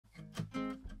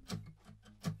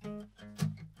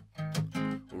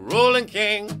rolling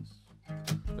kings,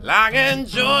 locking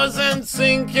jaws and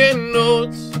sinking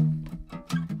notes,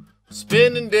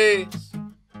 spending days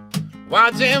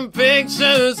watching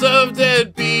pictures of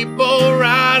dead people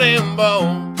rotting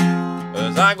bones.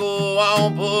 As I go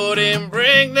on putting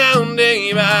break down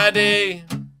day by day,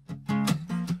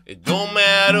 it don't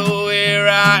matter where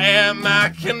I am, I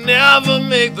can never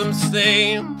make them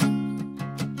stay.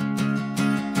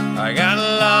 I got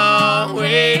a long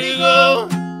way to go,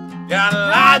 got a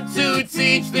lot to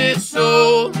teach this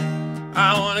soul.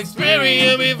 I want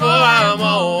experience before I'm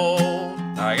old.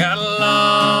 I got a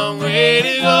long way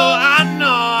to go, I know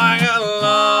I got a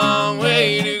long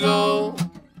way to go.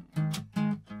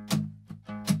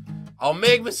 I'll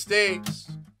make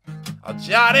mistakes, I'll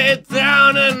jot it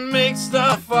down and make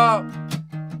stuff up.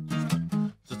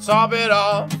 To top it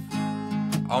off,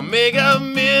 I'll make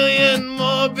 1,000,000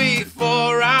 more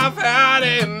before I've had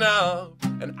enough.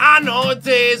 And I know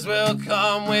days will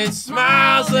come with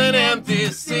smiles and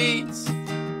empty seats,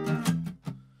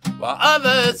 while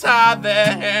others hide their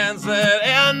hands that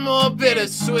end more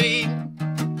bittersweet.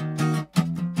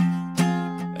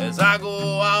 As I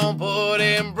go on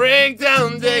putting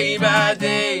breakdown day by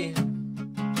day,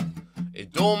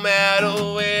 it don't matter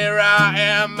where I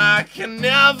am, I can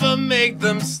never make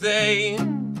them stay.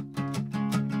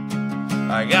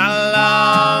 I got a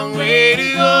long way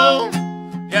to go,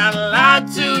 got a lot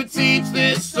to teach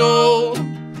this soul.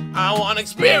 I want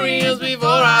experience before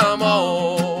I'm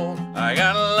old. I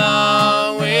got a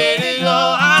long way to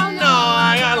go, I know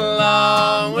I got a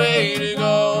long way to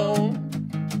go.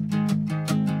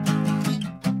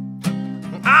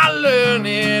 I learn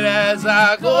it as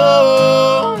I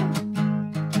go,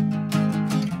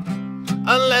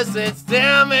 unless it's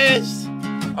damaged,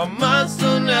 a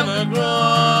monster never grows.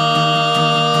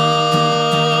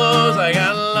 I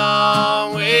got a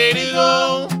long way to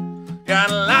go, got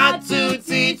a lot to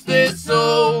teach this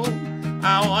soul.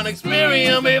 I want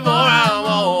experience before I'm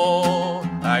old.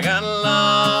 I got a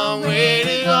long